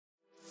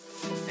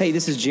Hey,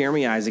 this is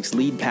Jeremy Isaacs,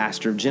 lead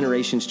pastor of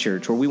Generations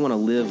Church, where we want to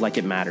live like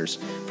it matters.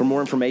 For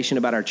more information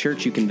about our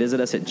church, you can visit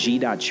us at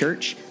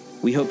g.church.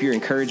 We hope you're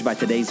encouraged by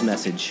today's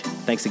message.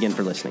 Thanks again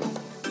for listening.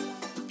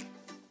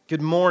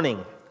 Good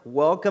morning.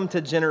 Welcome to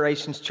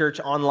Generations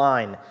Church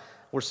Online.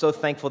 We're so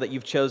thankful that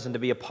you've chosen to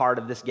be a part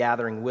of this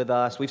gathering with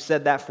us. We've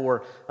said that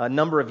for a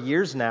number of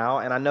years now,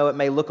 and I know it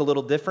may look a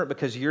little different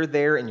because you're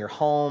there in your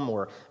home,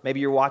 or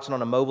maybe you're watching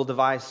on a mobile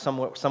device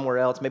somewhere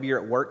else. Maybe you're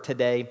at work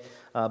today.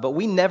 But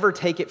we never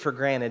take it for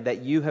granted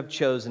that you have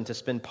chosen to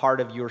spend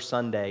part of your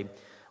Sunday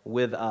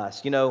with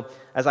us. You know,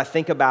 as I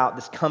think about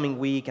this coming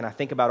week and I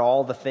think about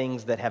all the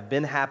things that have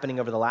been happening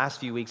over the last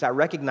few weeks, I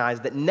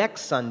recognize that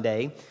next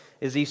Sunday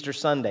is Easter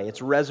Sunday.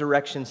 It's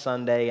Resurrection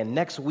Sunday, and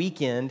next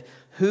weekend,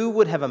 who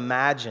would have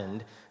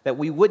imagined that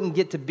we wouldn't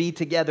get to be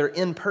together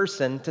in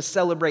person to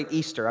celebrate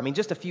Easter? I mean,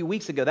 just a few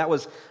weeks ago, that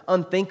was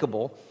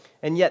unthinkable.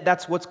 And yet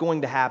that's what's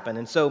going to happen.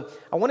 And so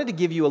I wanted to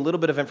give you a little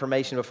bit of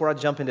information before I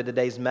jump into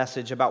today's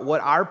message about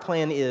what our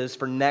plan is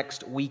for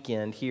next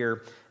weekend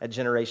here at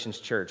Generations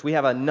Church. We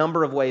have a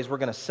number of ways we're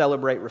going to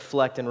celebrate,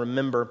 reflect, and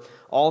remember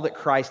all that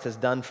Christ has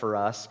done for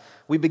us.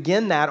 We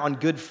begin that on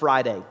Good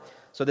Friday.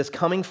 So this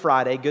coming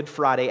Friday, Good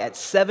Friday, at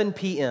 7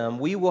 p.m.,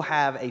 we will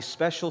have a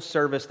special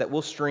service that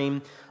we'll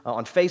stream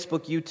on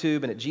Facebook,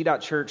 YouTube, and at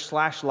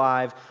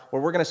g.church/live,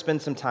 where we're going to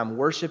spend some time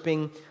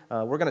worshiping.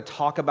 We're going to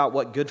talk about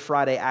what Good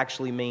Friday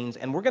actually means,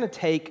 and we're going to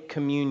take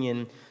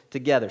communion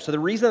together. So the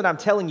reason that I'm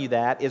telling you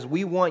that is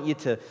we want you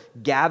to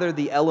gather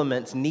the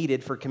elements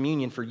needed for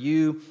communion for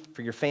you,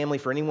 for your family,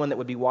 for anyone that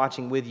would be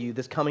watching with you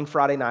this coming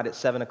Friday night at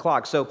 7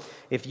 o'clock. So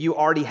if you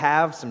already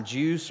have some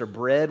juice or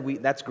bread,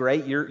 that's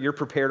great. You're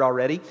prepared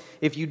already.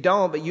 If you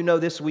don't, but you know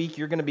this week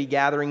you're going to be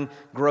gathering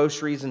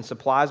groceries and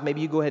supplies, maybe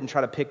you go ahead and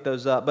try to pick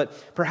those up. But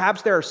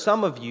perhaps there are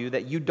some of you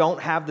that you don't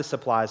have the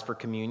supplies for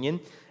communion,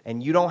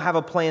 and you don't have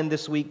a plan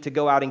this week to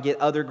go out and get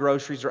other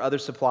groceries or other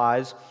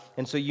supplies,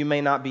 and so you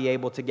may not be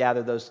able to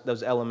gather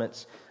those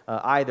elements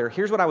either.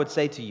 Here's what I would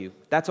say to you.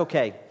 That's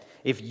okay.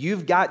 If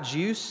you've got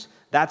juice,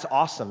 that's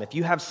awesome. If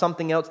you have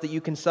something else that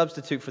you can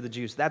substitute for the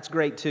juice, that's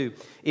great too.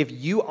 If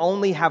you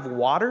only have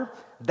water,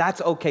 that's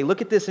okay.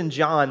 Look at this in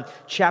John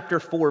chapter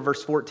 4,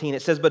 verse 14.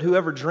 It says, "But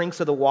whoever drinks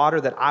of the water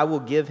that I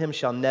will give him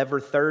shall never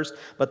thirst,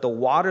 but the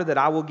water that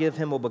I will give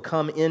him will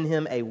become in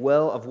him a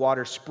well of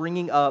water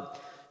springing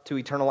up to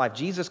eternal life."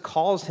 Jesus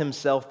calls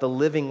himself the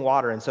living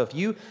water. And so if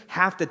you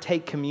have to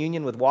take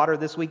communion with water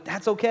this week,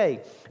 that's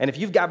okay. And if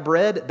you've got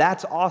bread,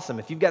 that's awesome.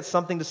 If you've got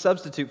something to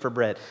substitute for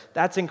bread,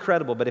 that's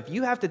incredible. But if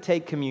you have to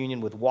take communion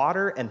with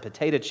water and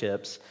potato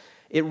chips,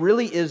 it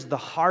really is the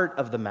heart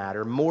of the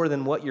matter more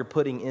than what you're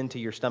putting into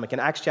your stomach. In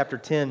Acts chapter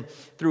 10,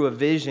 through a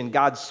vision,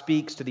 God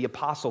speaks to the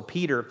apostle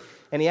Peter,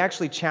 and he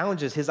actually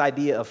challenges his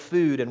idea of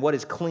food and what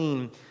is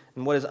clean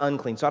and what is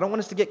unclean. So I don't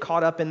want us to get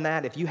caught up in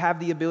that. If you have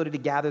the ability to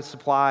gather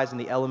supplies and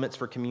the elements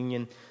for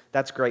communion,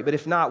 that's great. But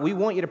if not, we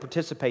want you to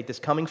participate this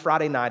coming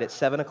Friday night at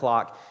 7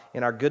 o'clock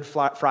in our Good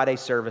Friday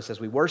service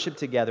as we worship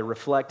together,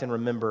 reflect, and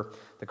remember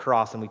the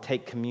cross, and we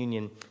take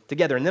communion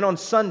together. And then on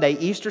Sunday,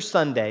 Easter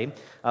Sunday,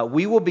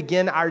 we will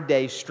begin our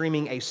day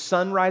streaming a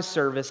sunrise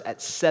service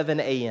at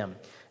 7 a.m.,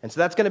 and so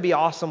that's going to be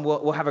awesome.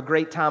 We'll have a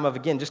great time of,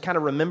 again, just kind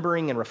of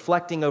remembering and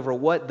reflecting over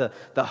what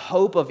the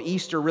hope of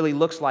Easter really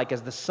looks like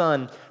as the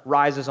sun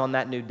rises on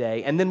that new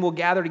day. And then we'll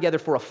gather together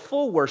for a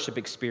full worship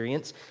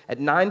experience at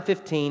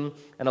 9:15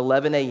 and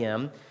 11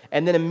 a.m.,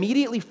 and then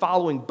immediately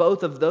following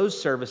both of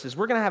those services,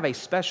 we're going to have a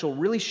special,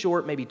 really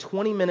short, maybe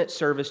 20-minute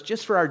service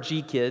just for our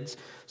G kids.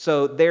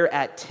 So they're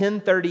at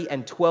 10:30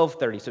 and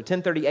 12:30. So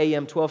 10:30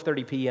 a.m.,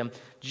 12:30 p.m.,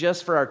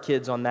 just for our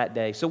kids on that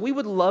day. So we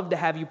would love to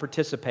have you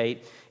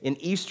participate in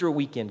Easter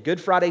weekend. Good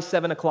Friday,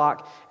 7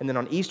 o'clock, and then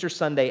on Easter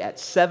Sunday at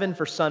 7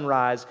 for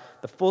sunrise.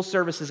 The full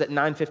services at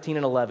 9:15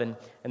 and 11,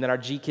 and then our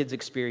G kids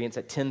experience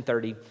at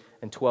 10:30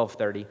 and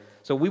 12:30.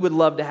 So we would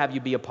love to have you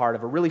be a part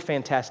of a really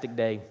fantastic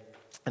day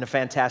and a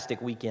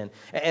fantastic weekend.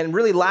 And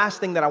really last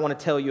thing that I want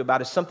to tell you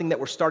about is something that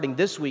we're starting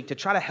this week to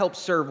try to help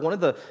serve one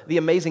of the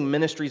amazing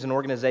ministries and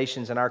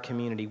organizations in our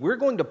community. We're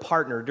going to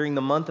partner during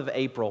the month of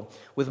April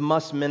with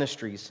Must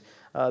Ministries.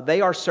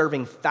 They are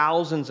serving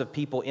thousands of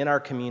people in our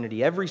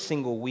community every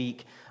single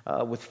week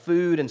with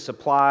food and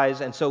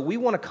supplies. And so we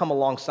want to come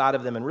alongside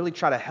of them and really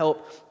try to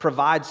help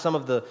provide some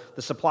of the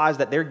supplies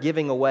that they're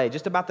giving away.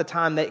 Just about the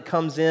time that it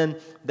comes in,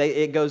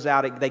 it goes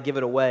out, they give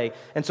it away.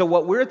 And so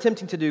what we're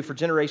attempting to do for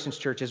Generations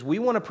Church is we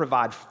want to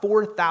provide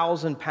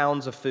 4,000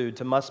 pounds of food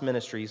to Must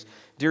Ministries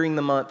during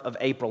the month of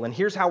April. And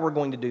here's how we're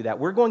going to do that.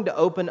 We're going to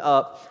open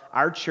up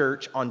our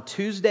church on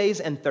Tuesdays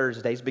and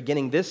Thursdays,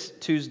 beginning this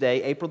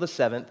Tuesday, April the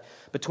 7th,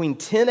 between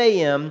 10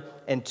 a.m.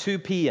 and 2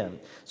 p.m.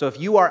 So if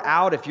you are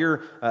out, if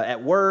you're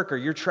at work or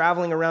you're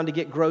traveling around to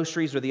get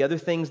groceries or the other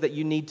things that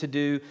you need to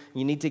do,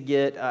 you need to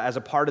get as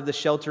a part of the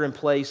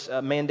shelter-in-place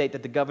mandate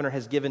that the governor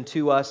has given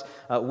to us,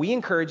 we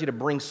encourage you to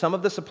bring some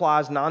of the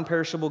supplies,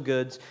 non-perishable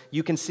goods.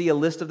 You can see a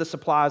list of the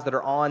supplies that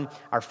are on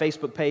our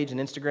Facebook page and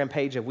Instagram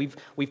page, and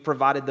we've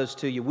provided those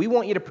to you. We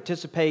want you to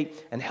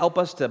participate and help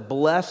us to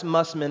bless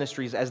Must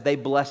Ministries as they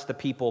bless the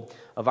people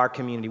of our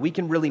community. We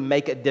can really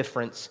make a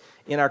difference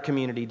in our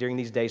community during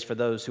these days for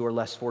those who are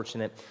less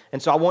fortunate.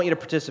 And so I want you to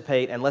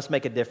participate, and let's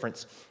make a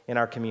difference in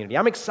our community.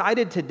 I'm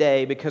excited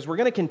today because we're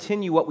going to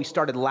continue what we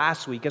started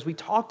last week as we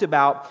talked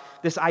about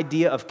this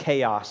idea of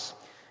chaos.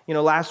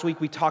 Last week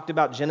we talked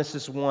about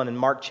Genesis 1 and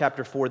Mark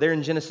chapter 4. There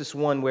in Genesis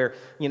 1 where,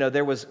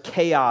 there was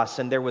chaos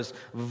and there was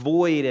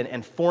void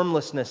and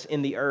formlessness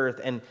in the earth.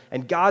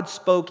 And God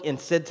spoke and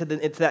said to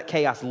that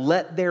chaos,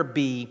 "Let there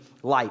be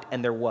light,"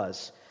 and there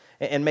was.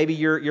 And maybe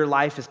your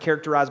life is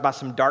characterized by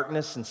some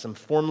darkness and some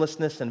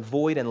formlessness and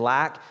void and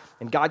lack,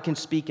 and God can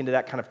speak into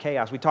that kind of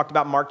chaos. We talked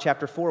about Mark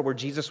chapter 4 where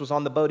Jesus was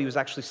on the boat. He was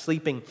actually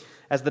sleeping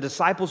as the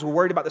disciples were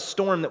worried about the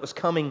storm that was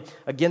coming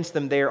against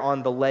them there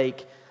on the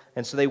lake.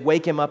 And so they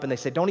wake him up and they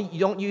say, don't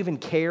you even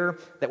care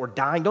that we're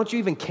dying? Don't you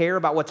even care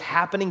about what's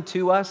happening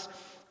to us?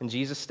 And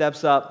Jesus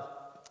steps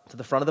up to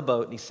the front of the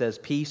boat and he says,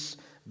 "Peace,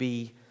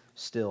 be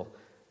still."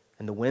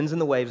 And the winds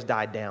and the waves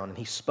died down, and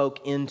he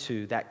spoke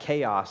into that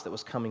chaos that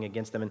was coming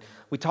against them. And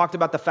we talked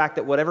about the fact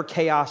that whatever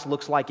chaos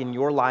looks like in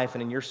your life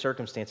and in your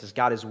circumstances,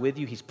 God is with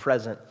you, he's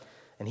present,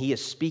 and he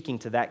is speaking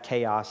to that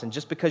chaos. And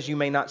just because you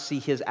may not see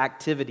his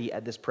activity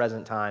at this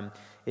present time,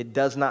 it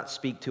does not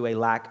speak to a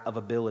lack of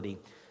ability.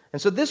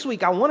 And so this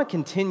week, I want to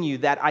continue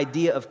that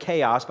idea of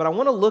chaos, but I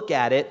want to look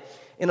at it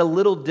in a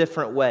little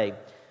different way.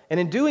 And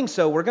in doing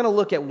so, we're going to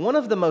look at one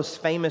of the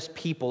most famous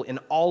people in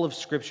all of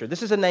Scripture.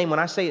 This is a name, when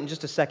I say it in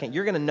just a second,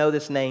 you're going to know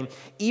this name,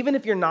 even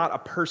if you're not a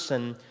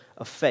person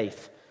of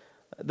faith.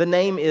 The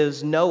name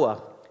is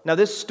Noah. Now,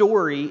 this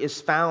story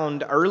is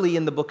found early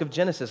in the book of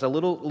Genesis, a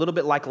little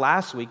bit like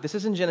last week. This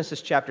is in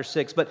Genesis chapter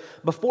 6. But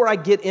before I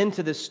get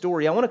into this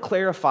story, I want to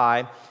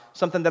clarify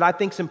something that I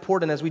think is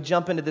important as we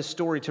jump into this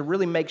story to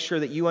really make sure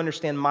that you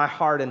understand my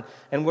heart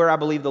and where I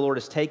believe the Lord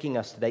is taking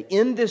us today.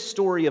 In this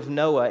story of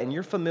Noah, and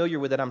you're familiar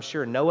with it, I'm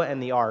sure, Noah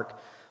and the ark,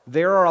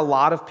 there are a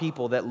lot of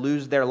people that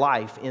lose their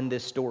life in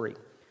this story.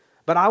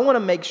 But I want to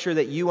make sure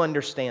that you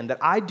understand that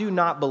I do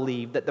not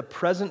believe that the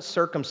present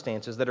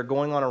circumstances that are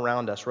going on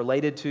around us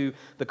related to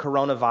the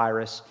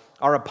coronavirus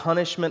are a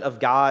punishment of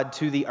God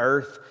to the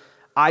earth.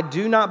 I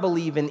do not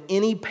believe in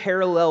any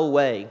parallel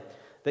way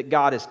that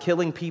God is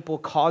killing people,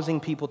 causing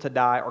people to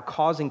die, or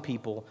causing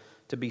people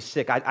to be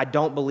sick. I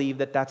don't believe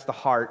that that's the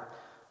heart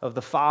of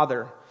the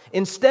Father.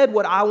 Instead,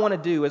 what I want to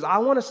do is I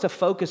want us to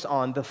focus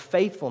on the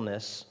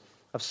faithfulness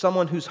of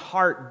someone whose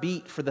heart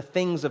beat for the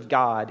things of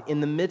God in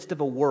the midst of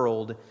a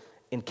world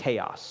in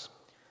chaos.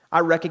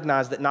 I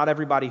recognize that not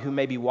everybody who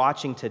may be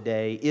watching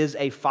today is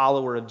a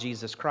follower of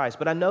Jesus Christ,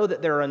 but I know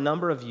that there are a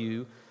number of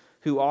you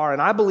who are,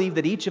 and I believe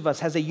that each of us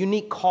has a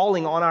unique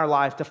calling on our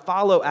life to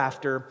follow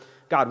after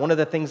God. One of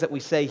the things that we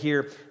say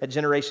here at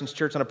Generations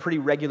Church on a pretty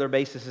regular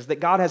basis is that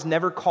God has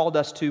never called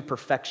us to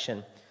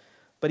perfection,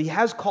 but he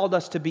has called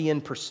us to be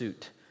in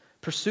pursuit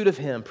of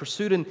him,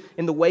 pursuit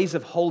in the ways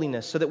of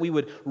holiness, so that we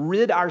would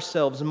rid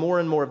ourselves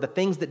more and more of the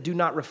things that do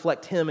not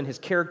reflect him and his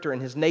character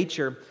and his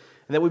nature,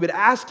 and that we would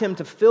ask him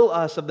to fill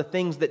us of the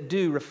things that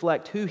do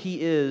reflect who he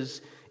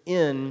is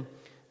in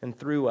and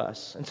through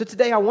us. And so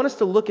today I want us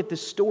to look at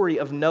this story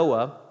of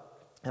Noah,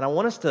 and I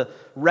want us to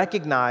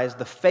recognize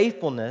the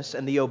faithfulness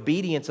and the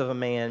obedience of a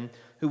man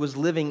who was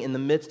living in the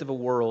midst of a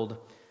world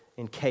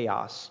in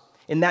chaos.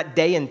 In that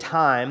day and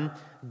time,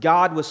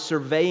 God was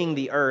surveying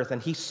the earth,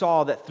 and he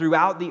saw that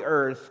throughout the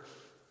earth,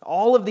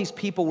 all of these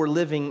people were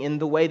living in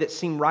the way that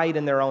seemed right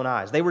in their own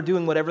eyes. They were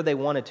doing whatever they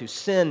wanted to.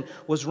 Sin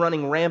was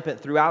running rampant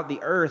throughout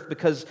the earth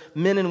because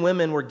men and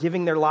women were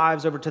giving their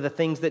lives over to the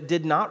things that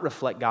did not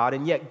reflect God.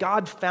 And yet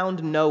God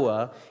found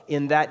Noah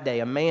in that day,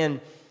 a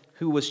man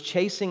who was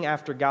chasing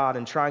after God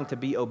and trying to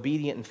be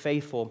obedient and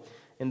faithful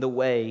in the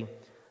way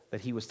that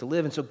he was to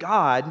live. And so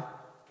God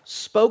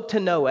spoke to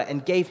Noah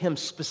and gave him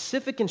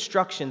specific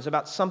instructions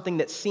about something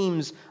that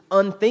seems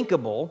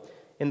unthinkable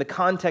in the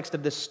context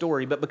of this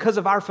story, but because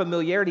of our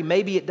familiarity,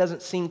 maybe it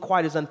doesn't seem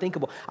quite as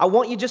unthinkable. I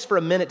want you just for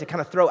a minute to kind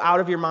of throw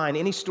out of your mind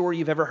any story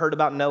you've ever heard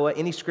about Noah,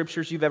 any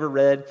scriptures you've ever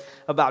read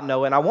about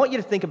Noah, and I want you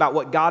to think about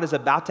what God is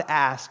about to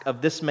ask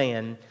of this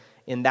man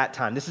in that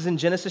time. This is in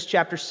Genesis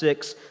chapter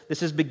 6.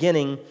 This is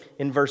beginning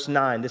in verse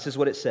 9. This is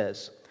what it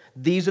says.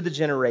 These are the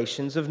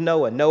generations of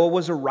Noah. Noah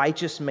was a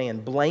righteous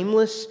man,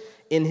 blameless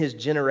in his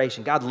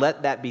generation. God,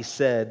 let that be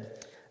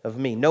said of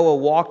me. Noah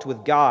walked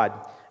with God.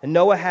 And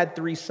Noah had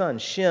 3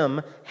 sons,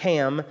 Shem,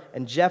 Ham,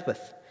 and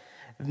Japheth.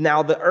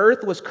 Now the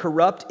earth was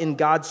corrupt in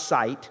God's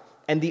sight,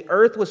 and the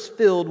earth was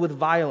filled with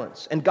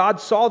violence. And God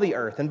saw the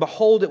earth, and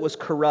behold, it was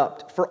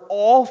corrupt, for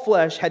all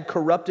flesh had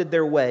corrupted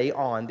their way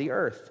on the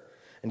earth.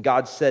 And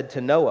God said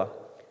to Noah,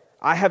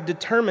 I have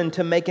determined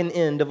to make an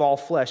end of all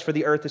flesh, for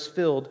the earth is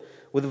filled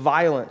with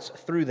violence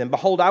through them.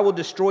 Behold, I will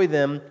destroy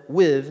them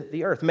with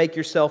the earth. Make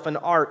yourself an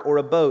ark or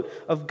a boat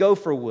of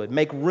gopher wood.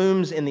 Make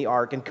rooms in the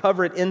ark and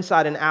cover it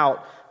inside and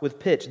out with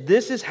pitch.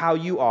 This is how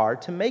you are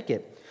to make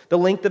it. The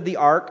length of the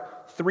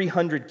ark,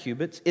 300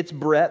 cubits, its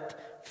breadth,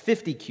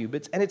 50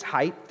 cubits, and its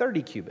height,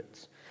 30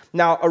 cubits.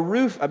 Now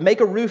make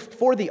a roof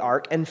for the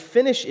ark and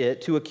finish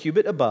it to a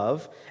cubit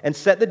above and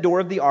set the door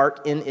of the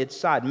ark in its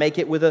side. Make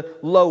it with a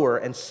lower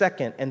and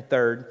second and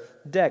third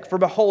deck. For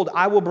behold,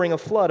 I will bring a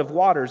flood of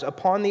waters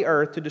upon the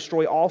earth to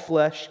destroy all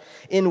flesh,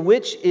 in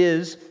which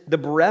is the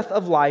breath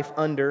of life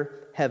under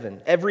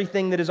heaven.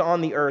 Everything that is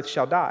on the earth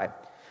shall die.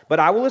 But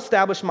I will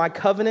establish my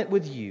covenant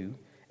with you,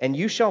 and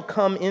you shall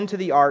come into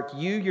the ark,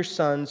 you, your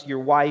sons, your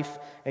wife,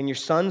 and your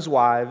sons'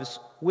 wives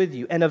with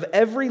you. And of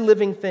every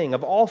living thing,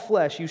 of all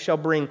flesh, you shall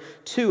bring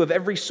 2 of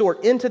every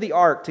sort into the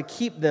ark to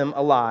keep them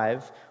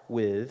alive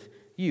with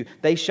you.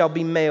 They shall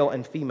be male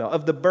and female.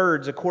 Of the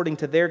birds according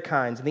to their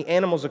kinds, and the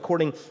animals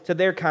according to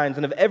their kinds,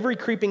 and of every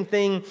creeping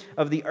thing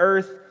of the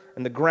earth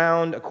and the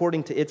ground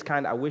according to its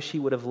kind. I wish he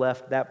would have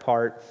left that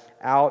part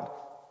out.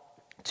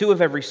 2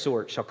 of every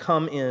sort shall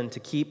come in to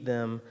keep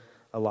them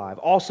alive.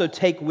 Also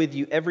take with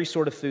you every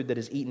sort of food that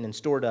is eaten and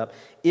stored up.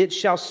 It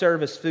shall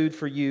serve as food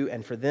for you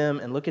and for them.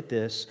 And look at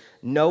this.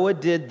 Noah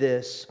did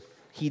this.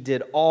 He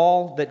did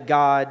all that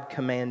God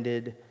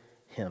commanded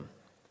him.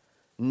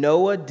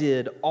 Noah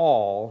did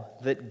all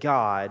that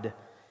God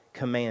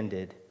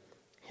commanded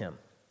him.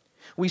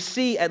 We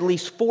see at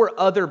least 4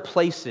 other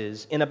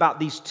places in about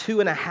these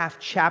 2.5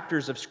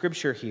 chapters of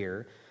Scripture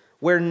here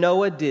where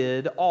Noah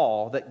did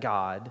all that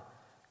God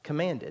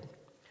commanded.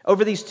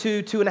 Over these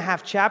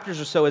 2.5 chapters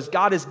or so, as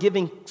God is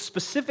giving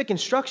specific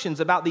instructions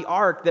about the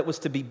ark that was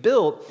to be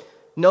built,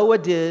 Noah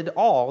did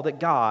all that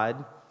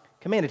God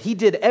commanded. He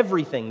did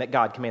everything that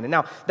God commanded.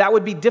 Now, that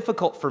would be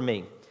difficult for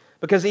me,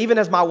 because even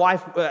as my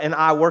wife and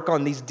I work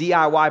on these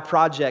DIY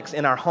projects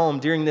in our home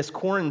during this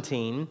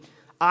quarantine,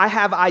 I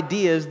have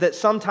ideas that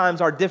sometimes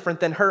are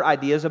different than her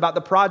ideas about the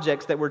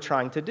projects that we're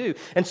trying to do.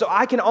 And so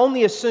I can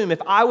only assume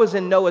if I was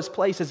in Noah's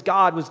place as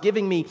God was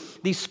giving me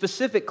these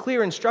specific,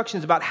 clear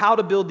instructions about how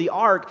to build the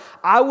ark,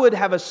 I would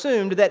have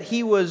assumed that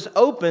he was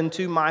open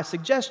to my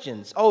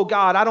suggestions. Oh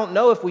God, I don't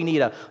know if we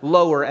need a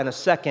lower and a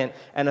second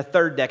and a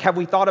third deck. Have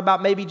we thought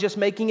about maybe just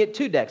making it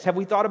 2 decks? Have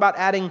we thought about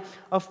adding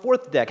a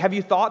 4th deck? Have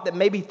you thought that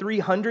maybe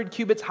 300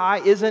 cubits high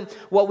isn't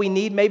what we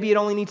need? Maybe it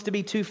only needs to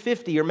be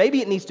 250, or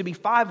maybe it needs to be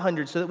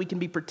 500 so that we can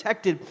be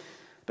protected.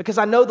 Because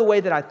I know the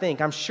way that I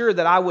think. I'm sure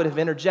that I would have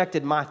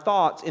interjected my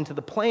thoughts into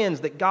the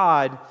plans that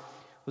God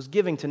was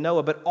giving to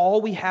Noah. But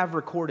all we have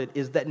recorded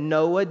is that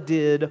Noah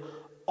did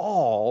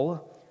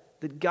all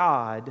that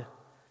God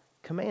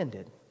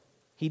commanded.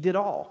 He did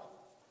all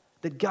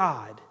that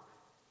God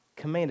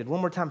commanded.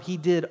 One more time. He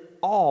did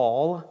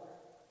all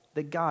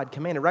that God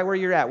commanded. Right where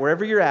you're at,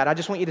 wherever you're at, I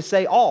just want you to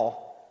say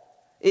all.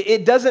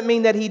 It doesn't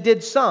mean that he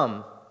did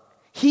some.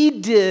 He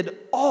did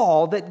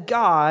all that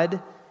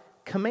God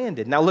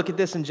commanded. Now look at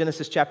this in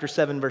Genesis chapter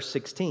 7, verse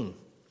 16.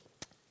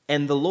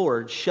 And the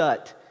Lord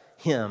shut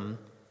him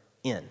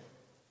in.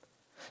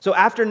 So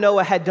after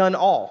Noah had done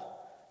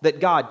all that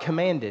God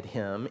commanded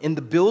him in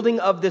the building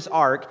of this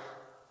ark,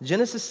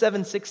 Genesis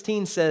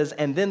 7:16 says,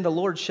 and then the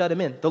Lord shut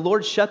him in. The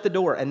Lord shut the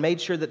door and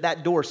made sure that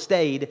that door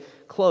stayed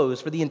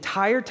closed for the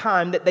entire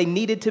time that they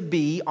needed to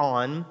be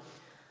on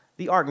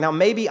the ark. Now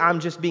maybe I'm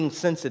just being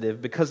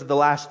sensitive because of the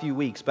last few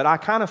weeks, but I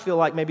kind of feel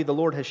like maybe the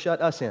Lord has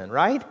shut us in,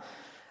 right?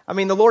 I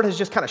mean, the Lord has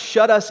just kind of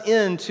shut us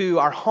into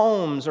our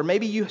homes, or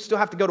maybe you still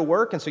have to go to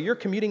work, and so you're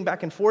commuting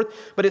back and forth,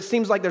 but it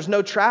seems like there's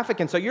no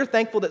traffic, and so you're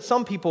thankful that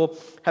some people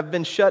have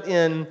been shut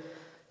in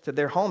to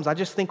their homes. I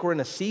just think we're in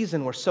a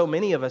season where so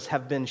many of us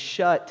have been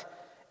shut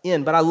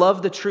in, but I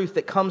love the truth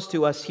that comes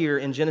to us here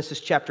in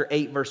Genesis chapter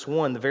 8, verse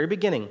 1, the very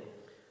beginning.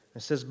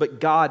 It says, but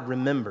God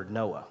remembered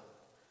Noah.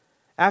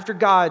 After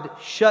God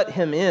shut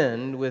him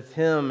in with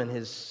him and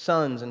his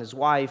sons and his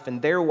wife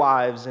and their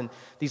wives and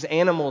these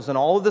animals and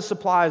all of the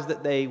supplies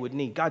that they would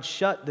need, God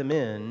shut them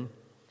in,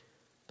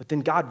 but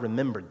then God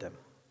remembered them.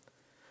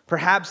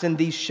 Perhaps in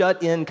these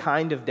shut-in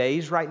kind of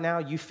days right now,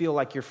 you feel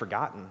like you're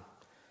forgotten.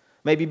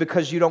 Maybe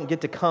because you don't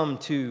get to come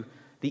to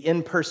the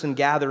in-person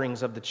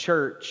gatherings of the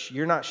church,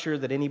 you're not sure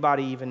that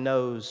anybody even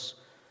knows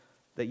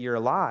that you're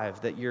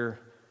alive, that you're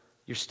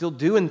still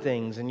doing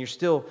things, and you're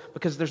still,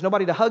 because there's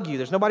nobody to hug you,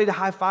 there's nobody to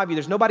high-five you,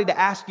 there's nobody to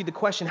ask you the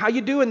question, how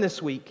you doing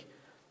this week?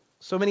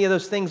 So many of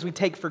those things we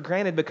take for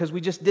granted because we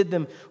just did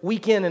them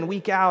week in and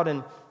week out,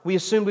 and we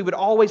assumed we would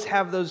always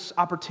have those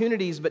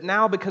opportunities, but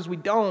now because we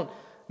don't,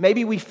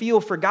 maybe we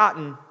feel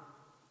forgotten.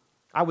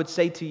 I would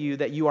say to you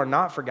that you are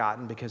not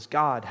forgotten because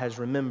God has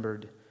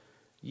remembered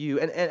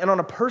you. And on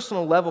a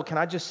personal level, can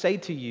I just say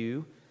to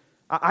you,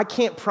 I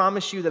can't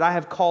promise you that I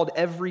have called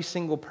every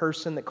single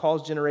person that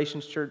calls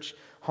Generations Church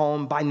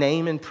home by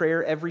name in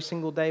prayer every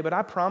single day, but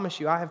I promise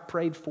you I have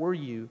prayed for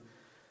you.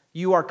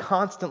 You are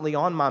constantly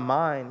on my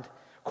mind.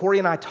 Corey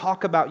and I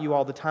talk about you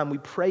all the time. We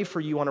pray for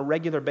you on a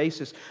regular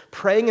basis,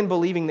 praying and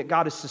believing that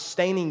God is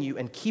sustaining you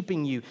and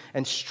keeping you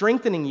and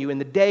strengthening you in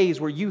the days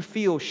where you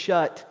feel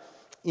shut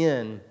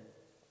in.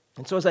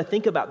 And so as I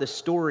think about this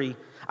story,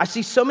 I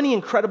see so many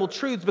incredible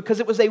truths because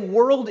it was a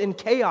world in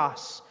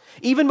chaos.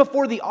 Even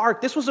before the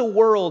ark, this was a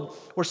world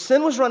where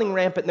sin was running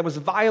rampant and there was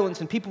violence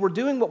and people were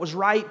doing what was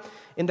right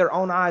in their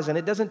own eyes. And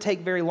it doesn't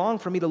take very long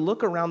for me to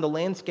look around the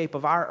landscape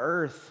of our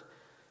earth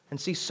and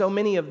see so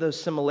many of those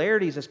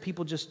similarities as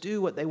people just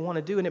do what they want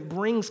to do. And it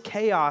brings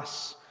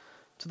chaos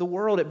to the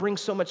world. It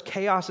brings so much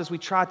chaos as we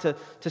try to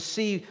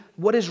see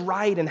what is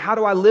right and how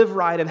do I live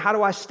right and how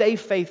do I stay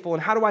faithful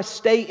and how do I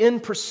stay in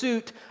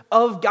pursuit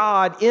of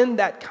God in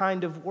that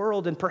kind of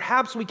world. And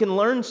perhaps we can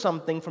learn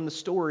something from the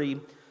story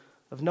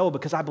of Noah,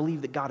 because I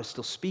believe that God is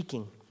still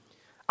speaking.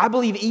 I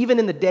believe even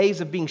in the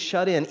days of being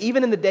shut in,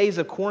 even in the days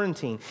of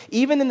quarantine,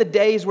 even in the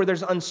days where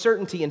there's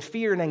uncertainty and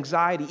fear and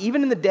anxiety,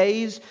 even in the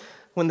days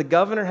when the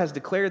governor has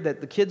declared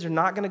that the kids are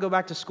not going to go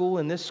back to school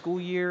in this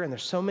school year, and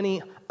there's so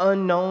many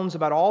unknowns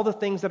about all the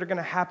things that are going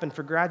to happen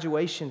for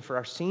graduation for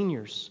our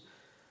seniors,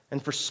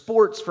 and for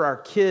sports for our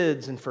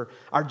kids, and for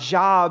our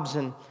jobs.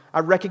 And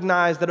I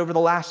recognize that over the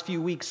last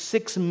few weeks,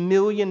 6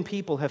 million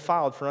people have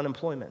filed for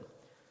unemployment.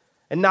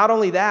 And not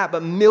only that,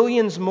 but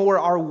millions more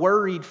are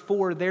worried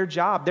for their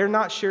job. They're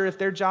not sure if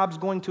their job's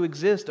going to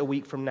exist a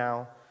week from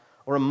now,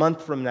 or a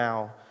month from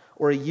now,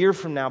 or a year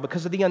from now,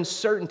 because of the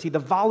uncertainty, the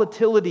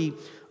volatility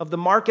of the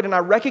market. And I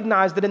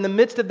recognize that in the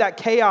midst of that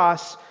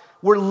chaos,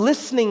 we're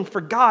listening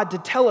for God to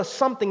tell us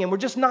something, and we're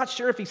just not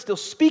sure if He's still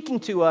speaking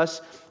to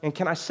us. And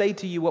can I say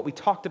to you what we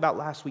talked about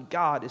last week?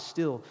 God is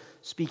still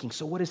speaking.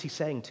 So what is He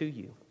saying to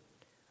you?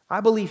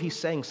 I believe He's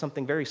saying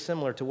something very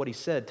similar to what He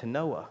said to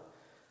Noah.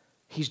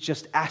 He's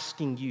just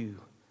asking you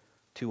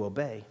to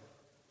obey.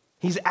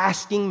 He's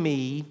asking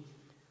me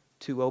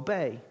to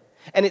obey.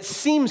 And it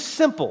seems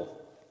simple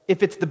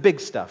if it's the big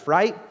stuff,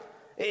 right?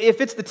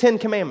 If it's the 10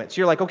 Commandments,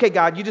 you're like, okay,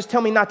 God, you just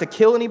tell me not to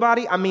kill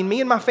anybody. I mean,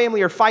 me and my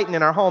family are fighting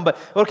in our home, but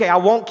okay, I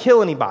won't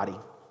kill anybody.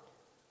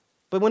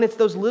 But when it's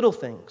those little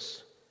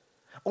things,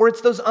 or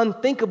it's those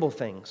unthinkable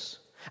things,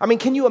 I mean,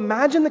 can you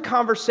imagine the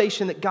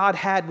conversation that God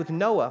had with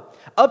Noah?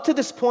 Up to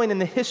this point in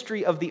the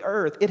history of the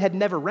earth, it had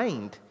never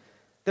rained.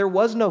 There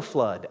was no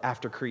flood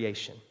after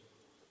creation.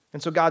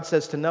 And so God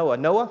says to Noah,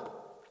 Noah,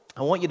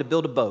 I want you to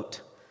build a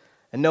boat.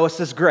 And Noah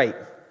says, great.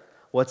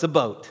 What's a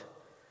boat?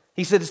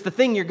 He said, it's the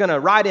thing you're going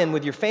to ride in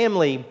with your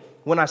family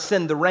when I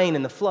send the rain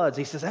and the floods.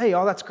 He says, hey,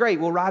 oh, that's great.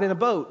 We'll ride in a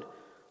boat.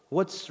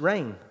 What's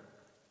rain?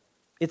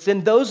 It's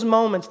in those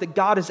moments that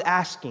God is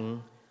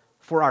asking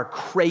for our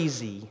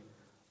crazy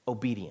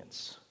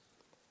obedience.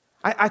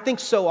 I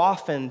think so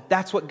often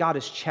that's what God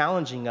is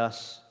challenging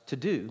us to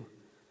do.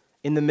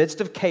 In the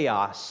midst of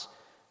chaos,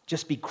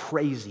 just be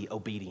crazy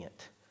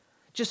obedient.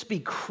 Just be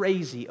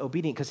crazy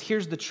obedient. Because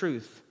here's the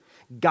truth.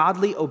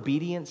 Godly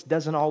obedience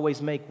doesn't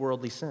always make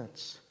worldly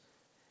sense.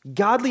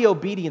 Godly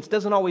obedience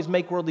doesn't always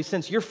make worldly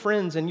sense. Your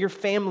friends and your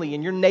family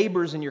and your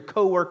neighbors and your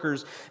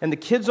coworkers and the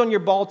kids on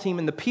your ball team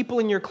and the people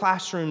in your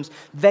classrooms,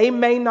 they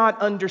may not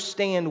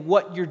understand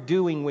what you're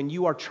doing when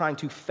you are trying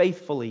to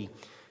faithfully,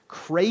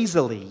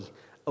 crazily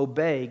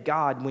obey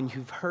God when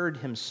you've heard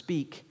Him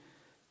speak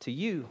to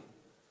you.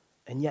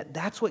 And yet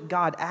that's what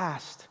God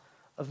asked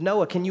of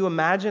Noah. Can you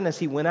imagine as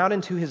he went out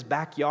into his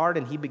backyard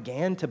and he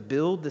began to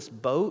build this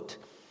boat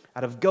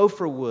out of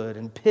gopher wood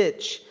and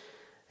pitch,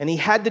 and he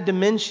had the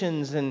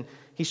dimensions, and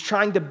he's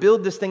trying to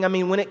build this thing. I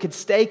mean, when it could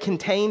stay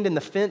contained in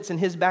the fence in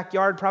his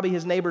backyard, probably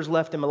his neighbors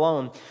left him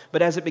alone.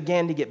 But as it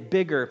began to get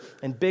bigger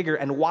and bigger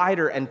and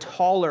wider and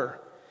taller,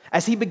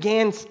 as he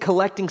began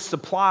collecting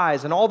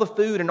supplies and all the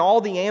food and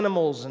all the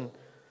animals, and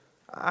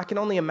I can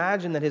only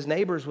imagine that his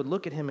neighbors would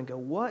look at him and go,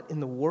 what in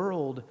the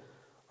world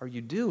are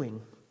you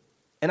doing?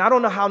 And I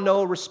don't know how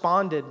Noah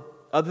responded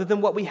other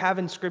than what we have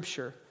in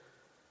Scripture.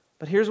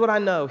 But here's what I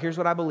know, here's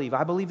what I believe.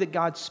 I believe that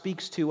God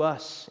speaks to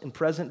us in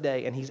present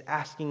day, and He's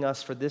asking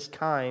us for this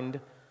kind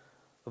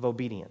of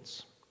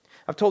obedience.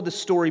 I've told this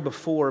story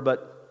before,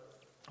 but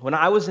when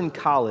I was in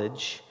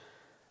college,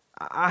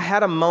 I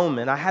had a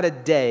moment, I had a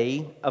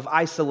day of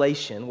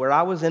isolation where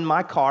I was in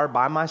my car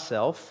by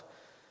myself,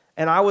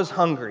 and I was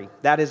hungry.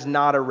 That is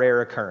not a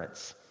rare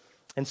occurrence.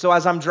 And so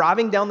as I'm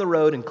driving down the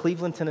road in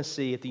Cleveland,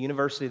 Tennessee, at the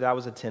university that I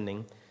was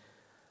attending,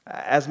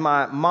 as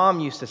my mom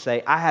used to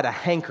say, I had a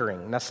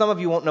hankering. Now, some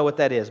of you won't know what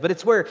that is, but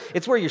it's where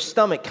your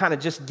stomach kind of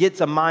just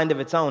gets a mind of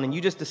its own, and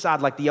you just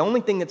decide, like, the only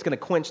thing that's going to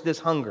quench this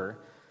hunger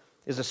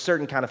is a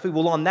certain kind of food.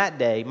 Well, on that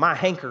day, my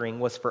hankering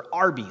was for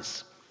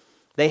Arby's.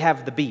 They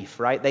have the beef,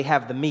 right? They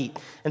have the meat.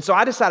 And so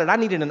I decided I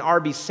needed an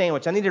Arby's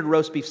sandwich. I needed a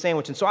roast beef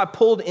sandwich. And so I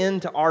pulled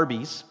into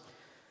Arby's,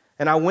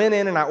 and I went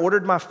in and I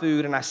ordered my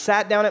food, and I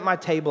sat down at my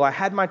table. I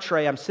had my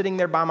tray. I'm sitting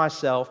there by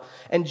myself.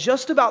 And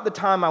just about the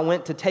time I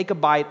went to take a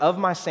bite of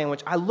my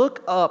sandwich, I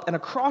look up, and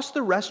across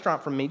the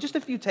restaurant from me, just a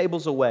few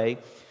tables away,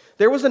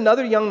 there was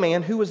another young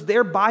man who was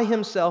there by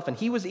himself, and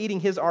he was eating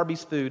his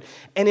Arby's food.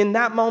 And in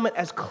that moment,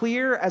 as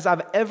clear as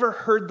I've ever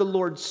heard the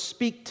Lord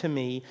speak to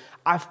me,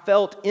 I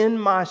felt in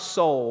my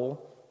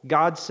soul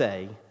God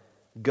say,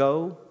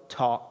 go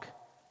talk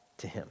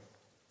to him.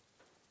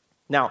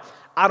 Now,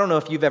 I don't know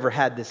if you've ever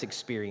had this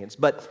experience,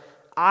 but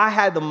I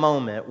had the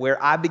moment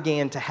where I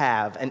began to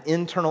have an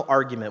internal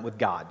argument with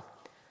God.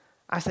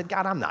 I said,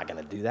 God, I'm not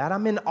going to do that.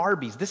 I'm in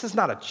Arby's. This is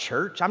not a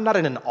church. I'm not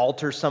in an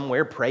altar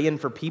somewhere praying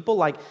for people.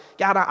 Like,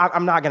 God,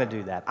 I'm not going to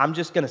do that. I'm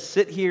just going to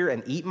sit here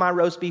and eat my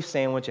roast beef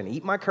sandwich and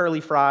eat my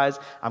curly fries.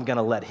 I'm going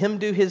to let him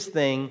do his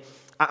thing.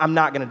 I'm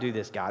not going to do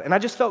this, God. And I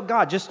just felt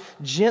God just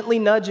gently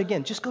nudge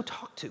again. Just go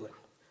talk to him.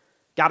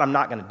 God, I'm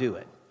not going to do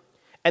it.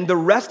 And the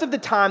rest of the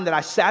time that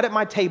I sat at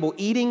my table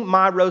eating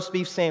my roast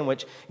beef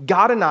sandwich,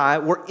 God and I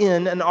were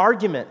in an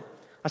argument.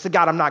 I said,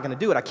 God, I'm not going to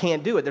do it. I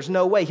can't do it. There's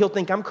no way. He'll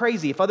think I'm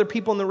crazy. If other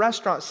people in the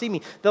restaurant see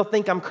me, they'll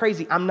think I'm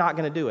crazy. I'm not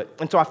going to do it.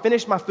 And so I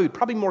finished my food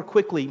probably more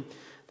quickly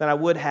than I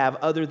would have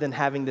other than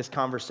having this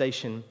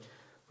conversation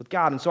with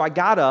God. And so I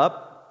got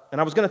up and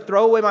I was going to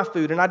throw away my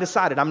food, and I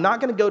decided I'm not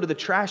going to go to the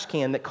trash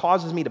can that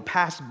causes me to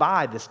pass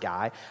by this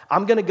guy.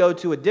 I'm going to go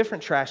to a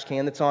different trash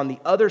can that's on the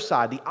other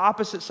side, the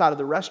opposite side of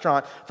the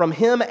restaurant from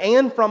him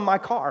and from my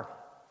car.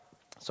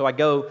 So I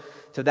go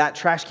to that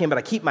trash can, but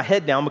I keep my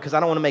head down because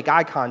I don't want to make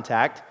eye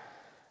contact.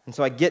 And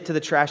so I get to the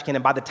trash can,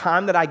 and by the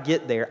time that I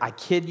get there, I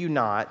kid you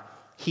not,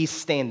 he's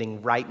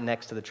standing right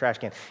next to the trash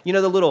can. You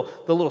know the little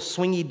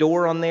swingy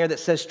door on there that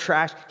says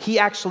trash? He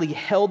actually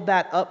held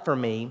that up for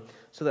me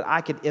so that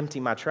I could empty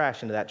my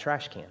trash into that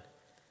trash can.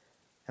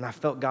 And I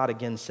felt God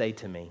again say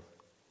to me,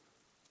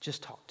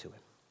 just talk to him.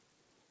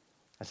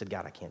 I said,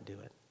 God, I can't do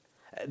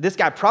it. This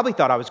guy probably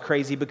thought I was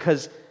crazy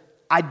because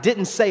I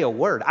didn't say a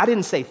word. I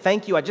didn't say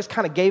thank you. I just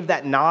kind of gave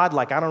that nod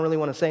like I don't really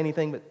want to say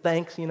anything, but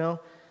thanks, you know.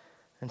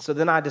 And so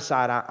then I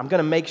decide I'm going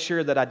to make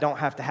sure that I don't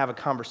have to have a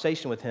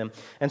conversation with him.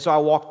 And so I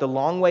walked the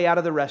long way out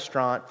of the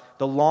restaurant,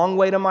 the long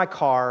way to my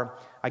car.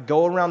 I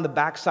go around the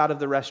back side of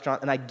the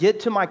restaurant, and I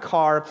get to my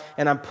car,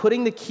 and I'm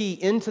putting the key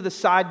into the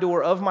side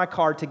door of my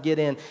car to get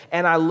in.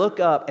 And I look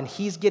up, and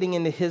he's getting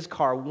into his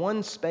car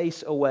one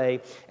space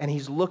away, and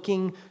he's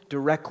looking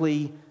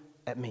directly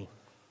at me.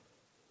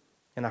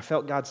 And I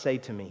felt God say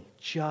to me,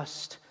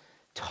 just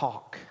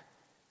talk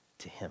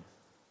to him.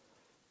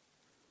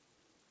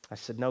 I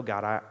said, no,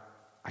 God,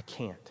 I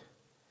can't.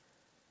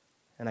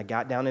 And I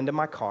got down into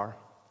my car,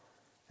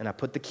 and I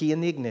put the key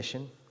in the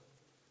ignition,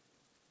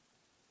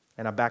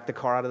 and I backed the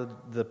car out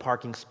of the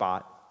parking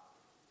spot,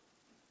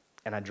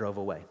 and I drove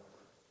away.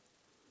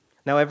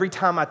 Now, every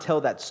time I tell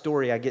that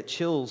story, I get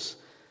chills.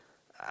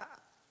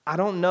 I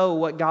don't know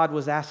what God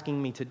was asking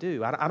me to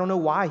do. I don't know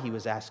why he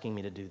was asking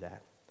me to do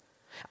that.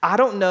 I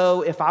don't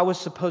know if I was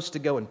supposed to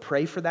go and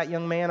pray for that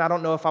young man. I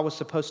don't know if I was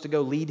supposed to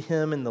go lead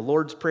him in the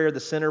Lord's Prayer, the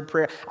sinner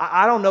prayer.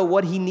 I don't know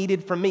what he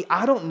needed from me.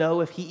 I don't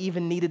know if he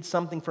even needed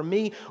something from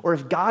me or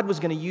if God was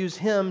going to use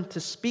him to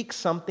speak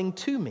something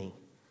to me.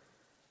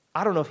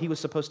 I don't know if he was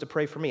supposed to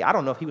pray for me. I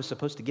don't know if he was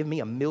supposed to give me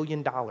 $1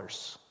 million.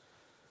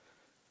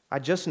 I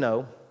just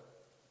know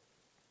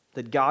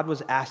that God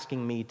was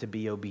asking me to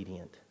be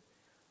obedient,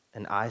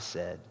 and I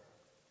said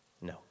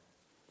no.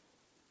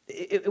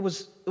 It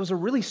was a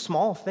really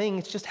small thing.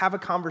 It's just have a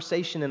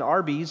conversation in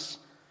Arby's,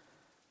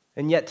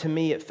 and yet to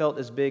me it felt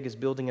as big as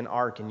building an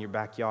ark in your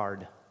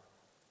backyard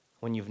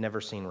when you've never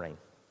seen rain.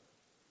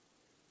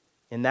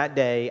 In that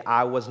day,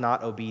 I was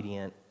not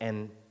obedient,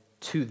 and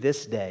to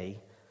this day,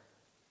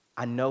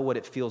 I know what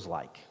it feels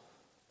like.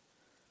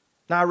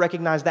 Now, I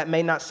recognize that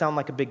may not sound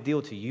like a big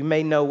deal to you. You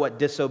may know what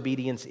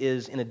disobedience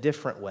is in a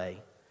different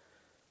way.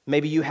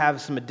 Maybe you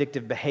have some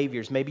addictive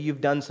behaviors. Maybe you've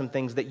done some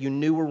things that you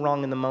knew were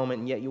wrong in the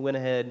moment, and yet you went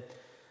ahead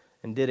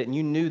and did it, and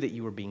you knew that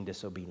you were being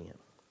disobedient.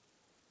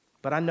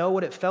 But I know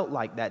what it felt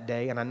like that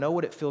day, and I know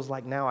what it feels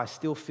like now. I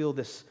still feel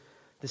this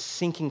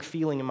sinking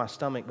feeling in my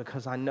stomach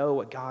because I know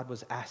what God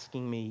was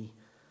asking me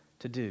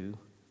to do,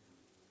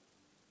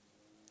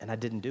 and I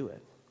didn't do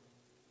it.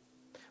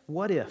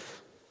 What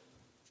if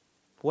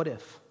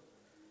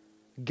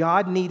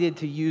God needed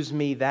to use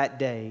me that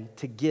day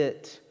to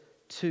get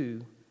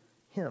to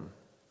him?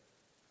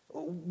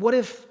 What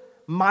if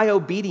my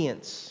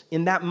obedience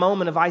in that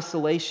moment of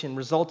isolation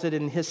resulted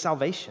in his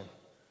salvation?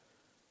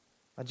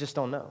 I just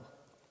don't know.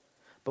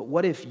 But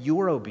what if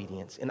your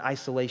obedience in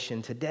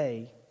isolation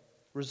today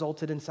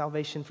resulted in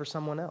salvation for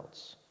someone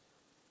else?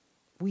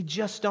 We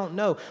just don't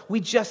know.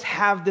 We just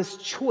have this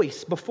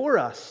choice before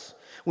us.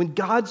 When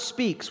God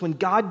speaks, when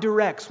God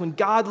directs, when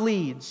God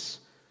leads,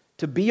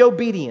 to be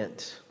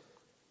obedient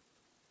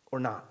or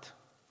not.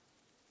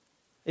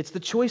 It's the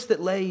choice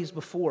that lays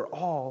before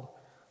all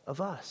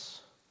of us.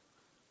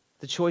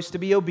 The choice to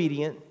be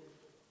obedient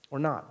or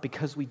not,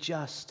 because we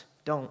just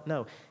don't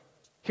know.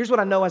 Here's what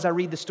I know as I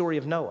read the story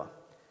of Noah.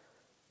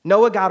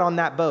 Noah got on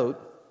that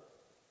boat,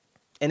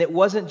 and it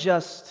wasn't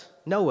just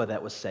Noah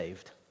that was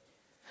saved.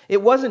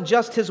 It wasn't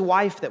just his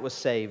wife that was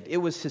saved. It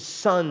was his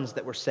sons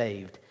that were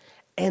saved.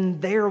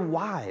 And their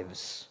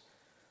wives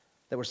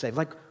that were saved.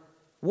 Like,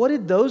 what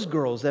did those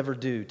girls ever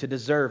do to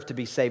deserve to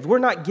be saved? We're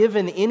not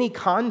given any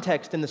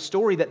context in the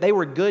story that they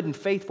were good and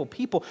faithful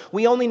people.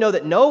 We only know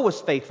that Noah was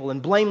faithful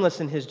and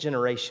blameless in his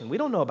generation. We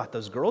don't know about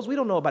those girls. We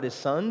don't know about his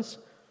sons.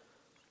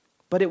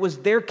 But it was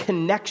their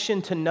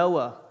connection to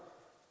Noah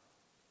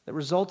that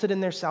resulted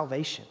in their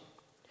salvation.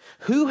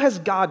 Who has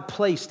God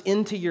placed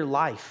into your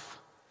life?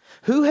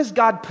 Who has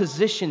God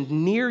positioned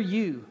near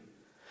you?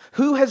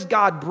 Who has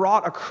God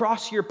brought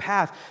across your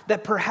path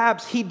that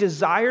perhaps he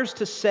desires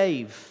to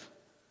save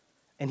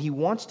and he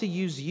wants to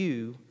use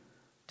you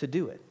to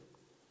do it?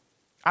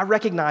 I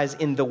recognize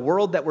in the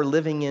world that we're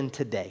living in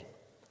today,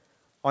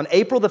 on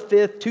April the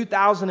 5th,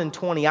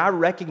 2020, I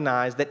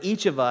recognize that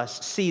each of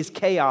us sees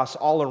chaos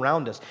all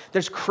around us.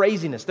 There's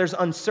craziness, there's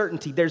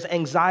uncertainty, there's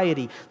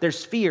anxiety,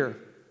 there's fear.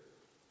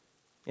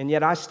 And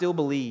yet I still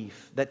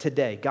believe that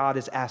today God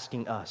is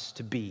asking us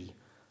to be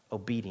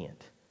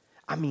obedient.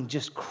 I mean,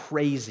 just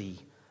crazy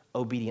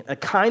obedient. A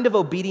kind of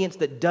obedience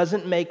that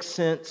doesn't make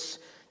sense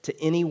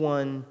to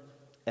anyone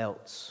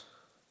else.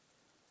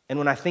 And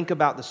when I think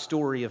about the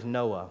story of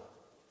Noah,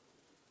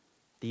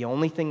 the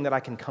only thing that I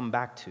can come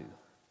back to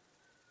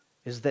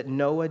is that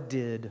Noah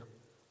did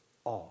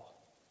all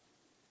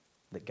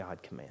that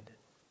God commanded.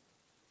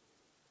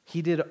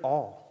 He did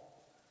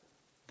all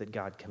that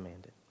God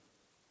commanded.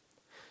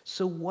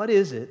 So what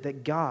is it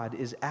that God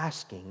is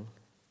asking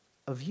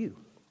of you?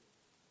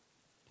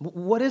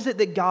 What is it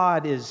that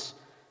God is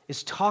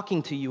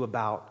talking to you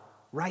about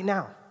right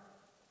now?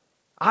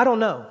 I don't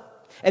know.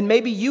 And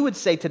maybe you would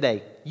say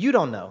today, you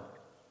don't know.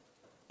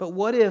 But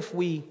what if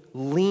we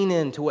lean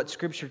into what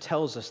Scripture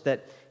tells us,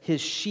 that His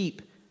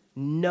sheep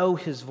know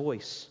His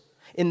voice?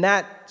 In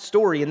that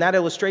story, in that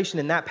illustration,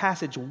 in that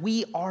passage,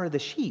 we are the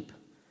sheep.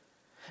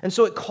 And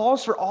so it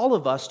calls for all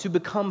of us to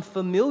become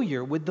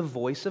familiar with the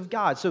voice of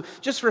God. So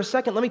just for a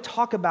second, let me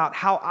talk about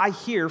how I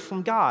hear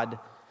from God.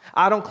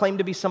 I don't claim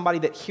to be somebody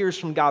that hears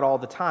from God all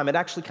the time. It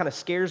actually kind of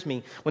scares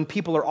me when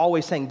people are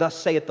always saying, "Thus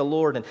saith the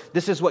Lord," and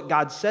 "This is what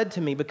God said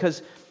to me,"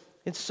 because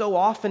it's so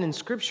often in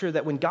Scripture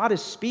that when God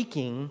is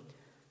speaking,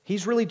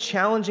 He's really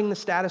challenging the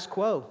status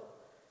quo.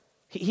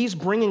 He's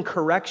bringing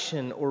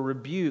correction or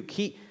rebuke.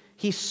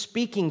 He's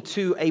speaking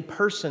to a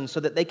person so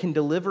that they can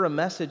deliver a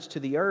message to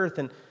the earth.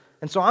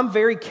 And so I'm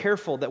very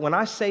careful that when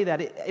I say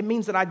that, it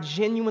means that I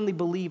genuinely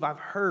believe I've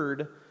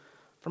heard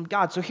from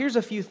God. So here's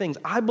a few things.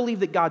 I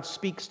believe that God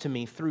speaks to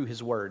me through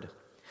His Word.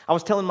 I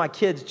was telling my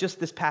kids just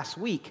this past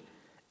week,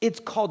 it's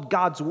called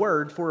God's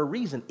Word for a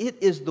reason.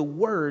 It is the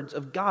words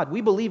of God.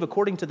 We believe,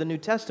 according to the New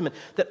Testament,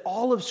 that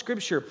all of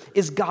Scripture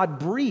is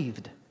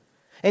God-breathed.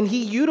 And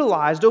He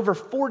utilized over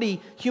 40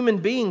 human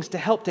beings to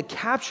help to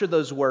capture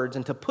those words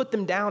and to put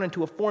them down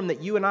into a form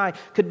that you and I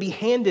could be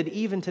handed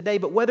even today.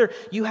 But whether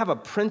you have a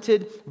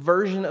printed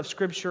version of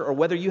Scripture or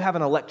whether you have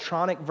an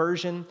electronic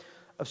version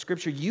of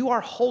Scripture, you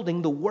are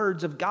holding the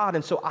words of God.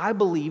 And so I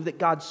believe that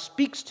God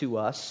speaks to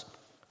us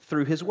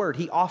through His Word.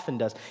 He often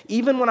does.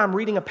 Even when I'm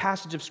reading a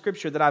passage of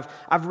Scripture that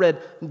I've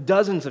read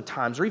dozens of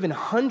times or even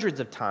hundreds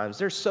of times,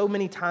 there's so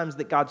many times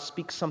that God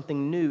speaks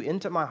something new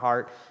into my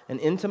heart and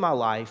into my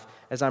life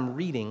as I'm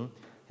reading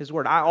His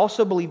Word. I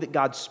also believe that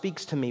God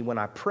speaks to me when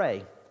I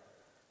pray.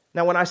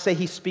 Now, when I say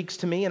He speaks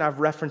to me, and I've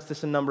referenced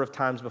this a number of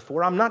times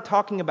before, I'm not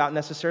talking about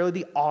necessarily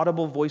the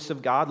audible voice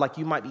of God, like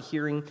you might be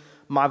hearing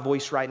my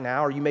voice right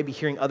now, or you may be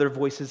hearing other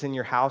voices in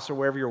your house or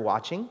wherever you're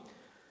watching.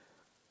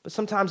 But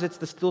sometimes it's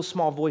the still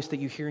small voice that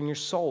you hear in your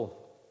soul.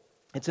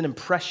 It's an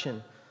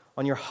impression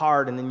on your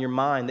heart and in your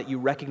mind that you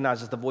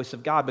recognize as the voice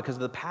of God because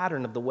of the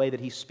pattern of the way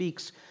that He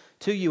speaks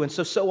to you. And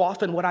so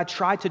often what I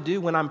try to do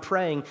when I'm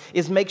praying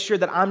is make sure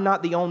that I'm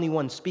not the only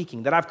one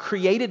speaking, that I've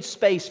created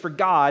space for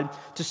God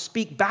to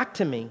speak back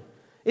to me.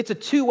 It's a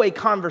two-way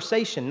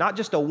conversation, not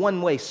just a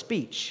one-way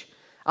speech.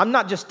 I'm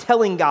not just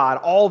telling God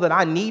all that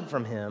I need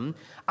from Him.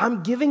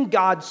 I'm giving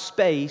God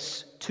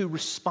space to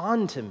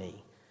respond to me.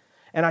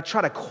 And I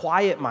try to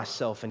quiet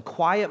myself and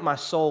quiet my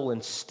soul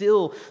and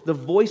still the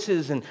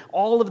voices and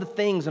all of the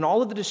things and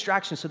all of the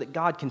distractions so that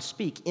God can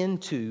speak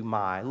into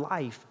my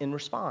life in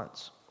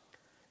response.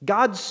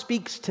 God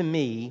speaks to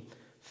me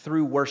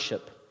through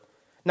worship.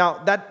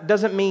 Now, that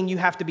doesn't mean you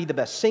have to be the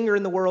best singer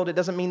in the world. It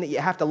doesn't mean that you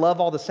have to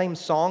love all the same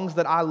songs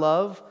that I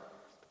love.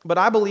 But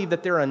I believe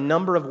that there are a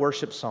number of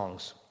worship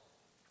songs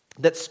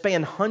that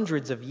span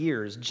hundreds of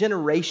years,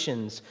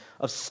 generations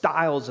of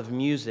styles of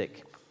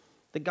music,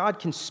 that God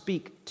can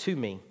speak to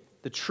me,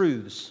 the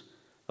truths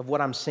of what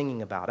I'm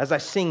singing about. As I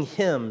sing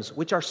hymns,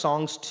 which are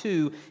songs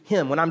to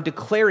Him, when I'm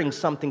declaring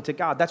something to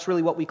God, that's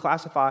really what we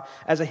classify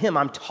as a hymn.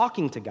 I'm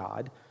talking to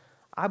God.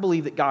 I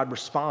believe that God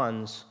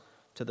responds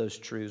to those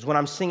truths. When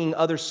I'm singing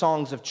other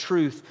songs of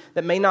truth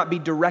that may not be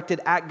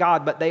directed at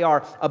God, but they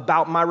are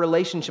about my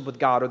relationship with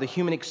God or the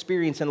human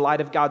experience in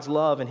light of God's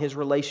love and His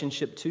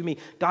relationship to me,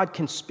 God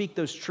can speak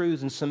those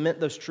truths and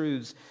cement those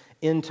truths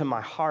into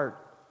my heart.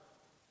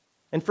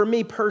 And for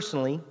me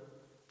personally,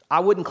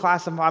 I wouldn't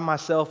classify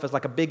myself as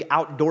like a big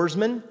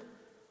outdoorsman,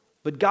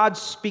 but God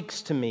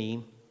speaks to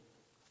me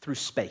through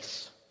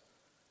space.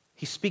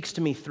 He speaks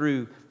to me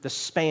through the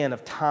span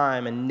of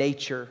time and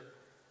nature.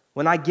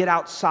 When I get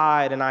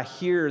outside and I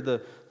hear the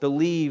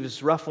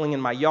leaves ruffling in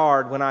my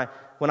yard, when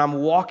I'm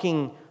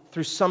walking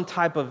through some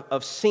type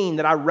of scene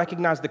that I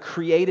recognize the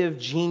creative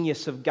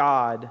genius of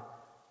God,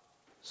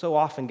 so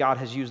often God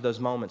has used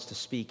those moments to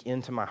speak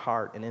into my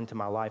heart and into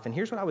my life. And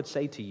here's what I would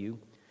say to you.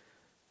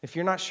 If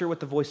you're not sure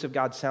what the voice of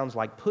God sounds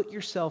like, put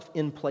yourself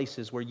in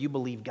places where you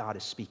believe God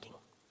is speaking.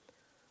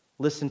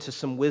 Listen to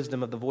some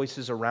wisdom of the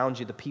voices around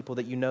you, the people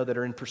that you know that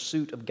are in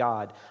pursuit of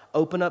God.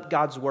 Open up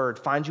God's Word.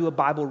 Find you a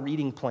Bible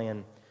reading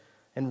plan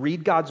and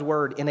read God's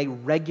Word in a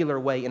regular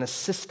way, in a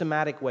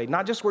systematic way.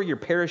 Not just where you're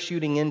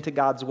parachuting into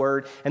God's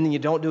Word and then you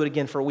don't do it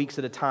again for weeks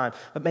at a time,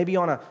 but maybe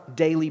on a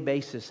daily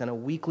basis and a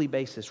weekly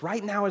basis.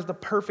 Right now is the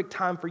perfect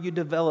time for you to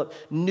develop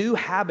new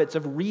habits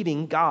of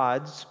reading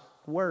God's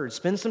Word.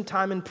 Spend some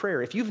time in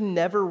prayer. If you've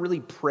never really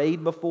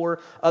prayed before,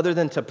 other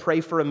than to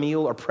pray for a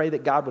meal or pray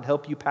that God would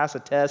help you pass a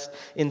test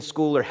in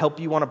school or help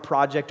you on a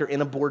project or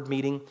in a board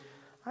meeting,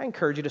 I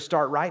encourage you to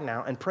start right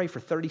now and pray for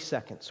 30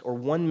 seconds or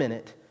 1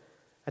 minute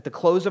at the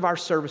close of our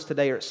service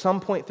today or at some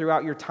point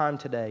throughout your time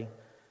today,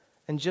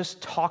 and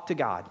just talk to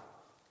God.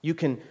 You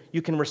can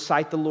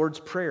recite the Lord's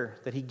Prayer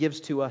that He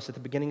gives to us at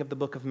the beginning of the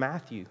book of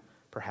Matthew,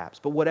 perhaps.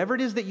 But whatever it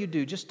is that you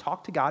do, just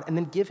talk to God and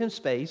then give Him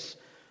space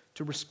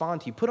to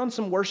respond to you. Put on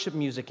some worship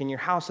music in your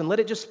house and let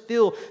it just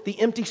fill the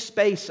empty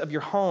space of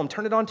your home.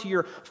 Turn it onto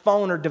your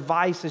phone or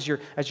device as you're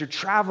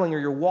traveling or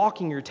you're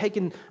walking or you're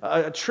taking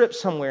a trip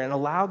somewhere, and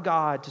allow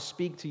God to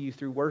speak to you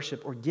through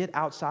worship, or get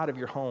outside of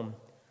your home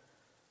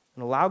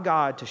and allow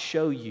God to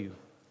show you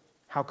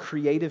how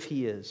creative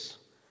He is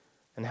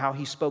and how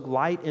He spoke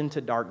light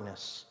into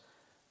darkness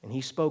and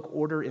He spoke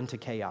order into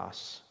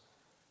chaos.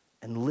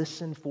 And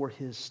listen for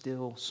His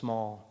still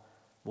small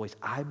voice.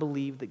 I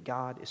believe that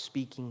God is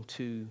speaking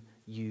to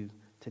you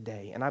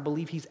today. And I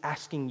believe He's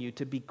asking you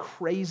to be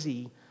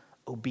crazy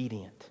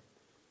obedient.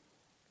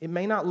 It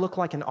may not look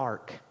like an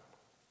ark.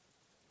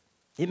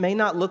 It may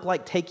not look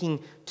like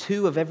taking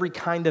 2 of every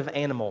kind of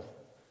animal.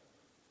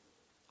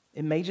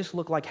 It may just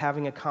look like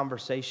having a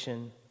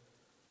conversation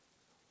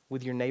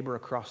with your neighbor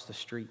across the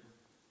street.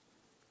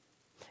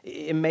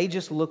 It may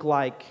just look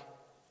like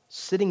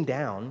sitting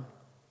down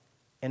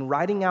and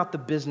writing out the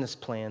business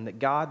plan that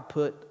God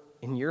put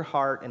in your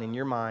heart and in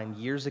your mind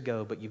years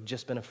ago, but you've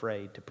just been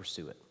afraid to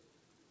pursue it.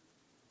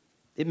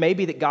 It may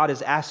be that God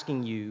is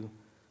asking you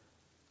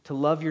to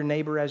love your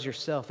neighbor as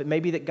yourself. It may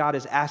be that God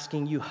is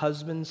asking you,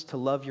 husbands, to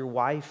love your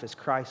wife as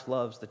Christ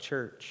loves the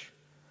church.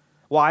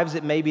 Wives,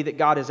 it may be that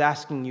God is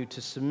asking you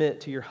to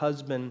submit to your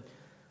husband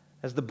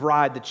as the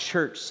bride, the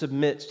church,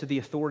 submits to the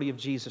authority of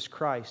Jesus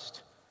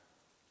Christ.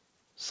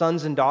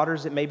 Sons and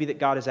daughters, it may be that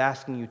God is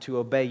asking you to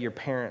obey your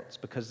parents,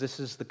 because this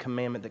is the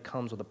commandment that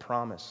comes with a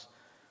promise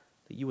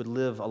that you would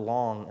live a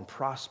long and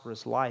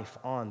prosperous life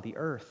on the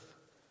earth.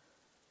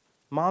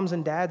 Moms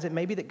and dads, it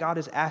may be that God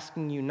is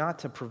asking you not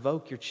to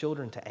provoke your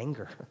children to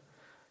anger,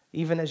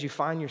 even as you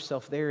find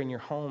yourself there in your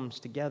homes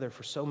together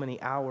for so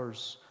many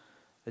hours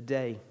a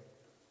day.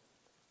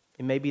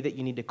 It may be that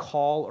you need to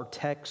call or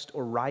text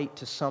or write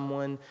to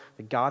someone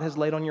that God has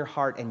laid on your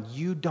heart, and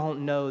you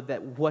don't know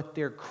that what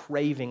they're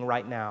craving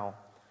right now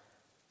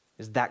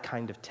is that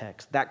kind of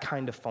text, that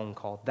kind of phone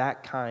call,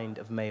 that kind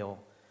of mail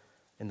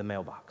in the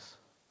mailbox.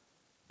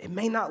 It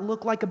may not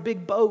look like a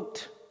big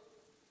boat,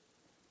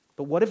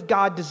 but what if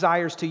God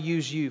desires to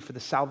use you for the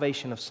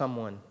salvation of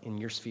someone in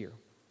your sphere?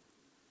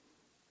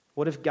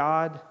 What if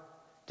God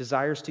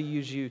desires to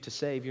use you to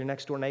save your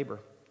next door neighbor?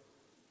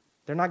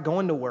 They're not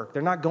going to work.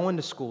 They're not going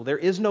to school. There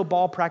is no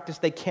ball practice.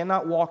 They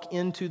cannot walk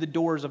into the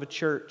doors of a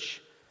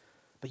church.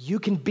 But you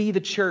can be the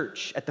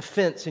church at the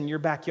fence in your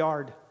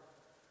backyard.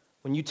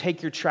 When you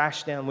take your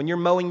trash down, when you're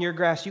mowing your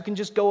grass, you can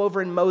just go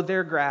over and mow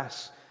their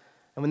grass.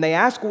 And when they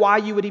ask why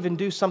you would even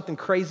do something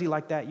crazy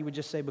like that, you would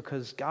just say,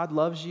 because God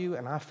loves you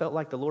and I felt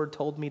like the Lord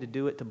told me to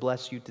do it to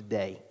bless you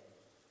today.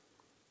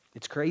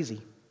 It's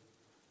crazy.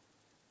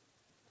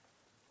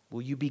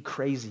 Will you be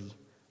crazy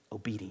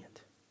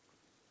obedient?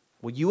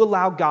 Will you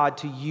allow God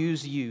to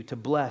use you to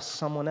bless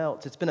someone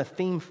else? It's been a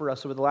theme for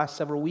us over the last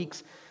several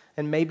weeks,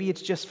 and maybe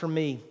it's just for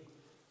me,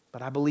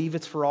 but I believe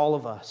it's for all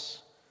of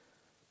us.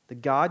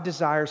 That God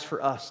desires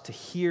for us to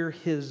hear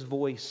His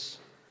voice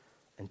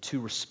and to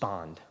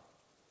respond.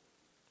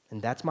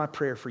 And that's my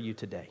prayer for you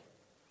today,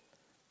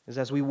 is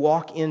as we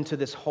walk into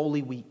this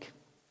Holy Week,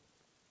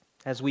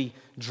 as we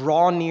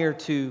draw near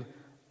to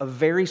a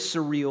very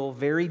surreal,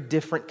 very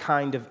different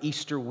kind of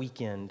Easter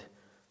weekend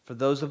for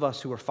those of us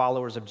who are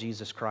followers of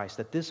Jesus Christ,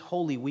 that this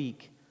Holy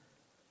Week,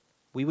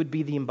 we would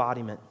be the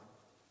embodiment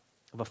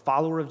of a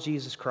follower of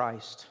Jesus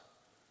Christ,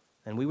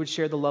 and we would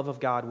share the love of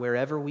God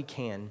wherever we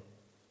can,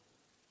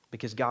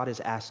 because God is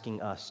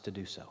asking us to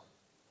do so.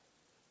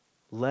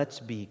 Let's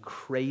be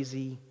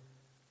crazy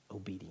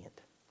obedient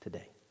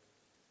today.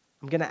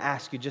 I'm going to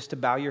ask you just to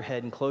bow your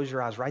head and close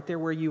your eyes right there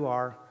where you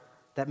are.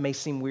 That may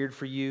seem weird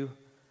for you,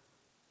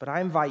 but I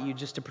invite you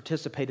just to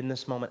participate in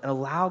this moment and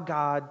allow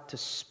God to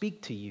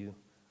speak to you.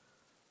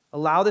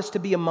 Allow this to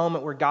be a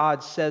moment where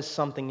God says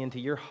something into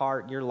your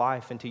heart, your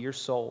life, into your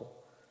soul.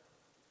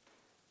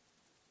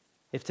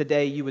 If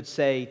today you would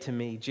say to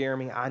me,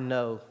 Jeremy, I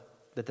know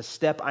that the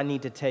step I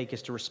need to take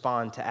is to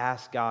respond, to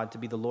ask God to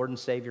be the Lord and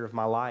Savior of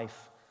my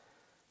life,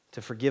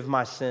 to forgive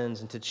my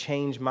sins, and to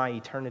change my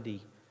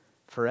eternity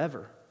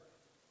forever,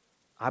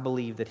 I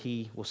believe that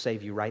He will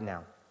save you right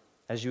now.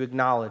 As you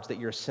acknowledge that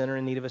you're a sinner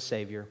in need of a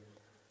Savior,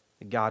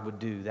 that God would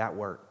do that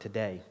work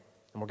today.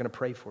 And we're going to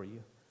pray for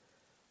you.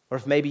 Or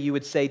if maybe you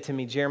would say to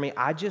me, Jeremy,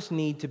 I just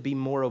need to be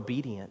more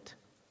obedient.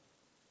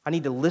 I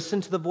need to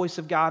listen to the voice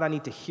of God. I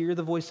need to hear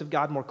the voice of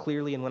God more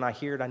clearly. And when I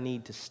hear it, I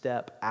need to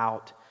step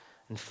out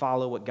and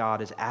follow what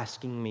God is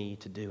asking me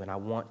to do. And I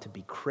want to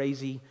be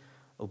crazy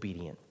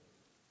obedient.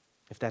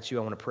 If that's you,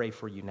 I want to pray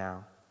for you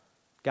now.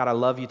 God, I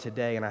love you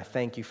today, and I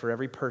thank you for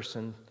every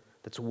person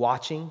that's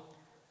watching,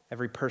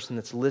 every person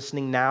that's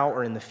listening now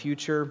or in the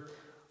future.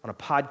 on a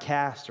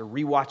podcast or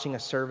rewatching a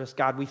service.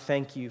 God, we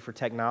thank you for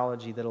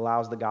technology that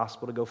allows the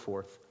gospel to go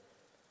forth.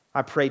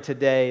 I pray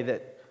today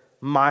that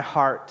my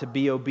heart to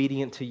be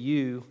obedient to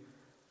you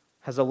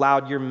has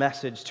allowed your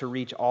message to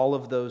reach all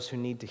of those who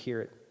need to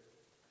hear it.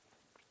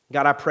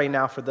 God, I pray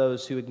now for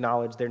those who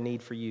acknowledge their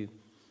need for you.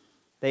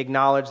 They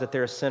acknowledge that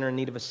they're a sinner in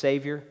need of a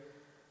Savior,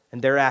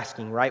 and they're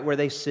asking right where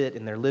they sit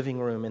in their living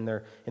room, in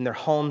their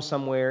home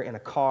somewhere, in a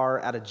car,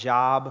 at a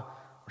job,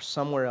 or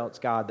somewhere else,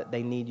 God, that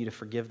they need you to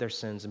forgive their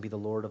sins and be the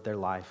Lord of their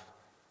life.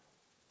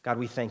 God,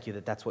 we thank you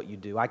that that's what you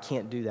do. I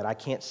can't do that. I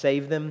can't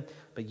save them,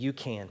 but you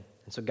can.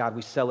 And so, God,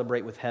 we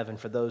celebrate with heaven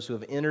for those who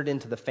have entered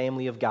into the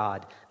family of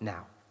God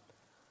now.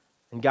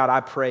 And God, I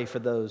pray for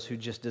those who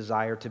just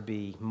desire to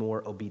be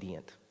more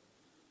obedient.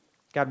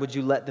 God, would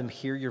you let them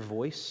hear your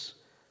voice,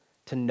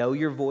 to know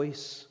your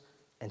voice,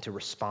 and to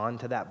respond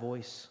to that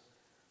voice,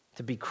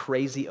 to be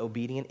crazy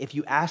obedient? If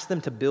you asked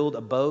them to build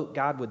a boat,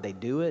 God, would they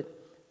do it?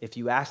 If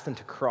you asked them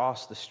to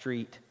cross the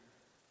street,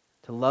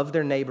 to love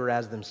their neighbor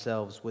as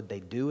themselves, would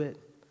they do it?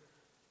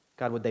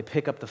 God, would they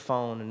pick up the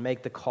phone and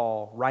make the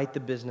call, write the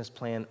business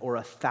plan, or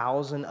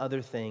 1,000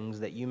 other things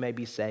that you may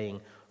be saying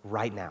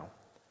right now?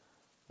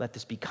 Let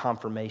this be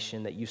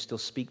confirmation that you still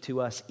speak to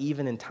us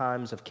even in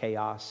times of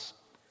chaos.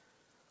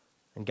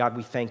 And God,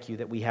 we thank you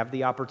that we have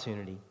the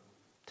opportunity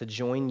to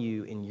join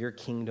you in your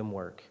kingdom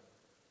work.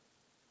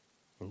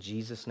 In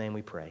Jesus' name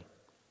we pray.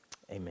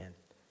 Amen.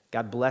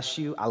 God bless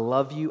you. I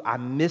love you. I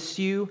miss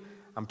you.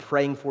 I'm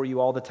praying for you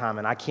all the time.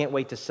 And I can't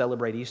wait to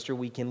celebrate Easter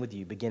weekend with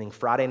you, beginning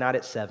Friday night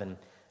at 7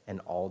 and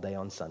all day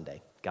on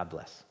Sunday. God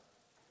bless.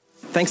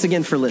 Thanks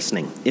again for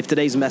listening. If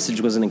today's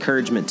message was an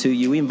encouragement to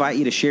you, we invite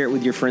you to share it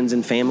with your friends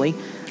and family.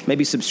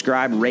 Maybe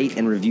subscribe, rate,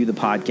 and review the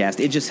podcast.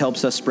 It just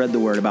helps us spread the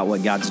word about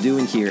what God's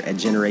doing here at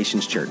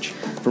Generations Church.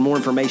 For more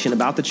information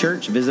about the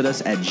church, visit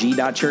us at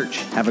g.church.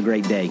 Have a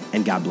great day,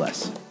 and God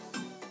bless.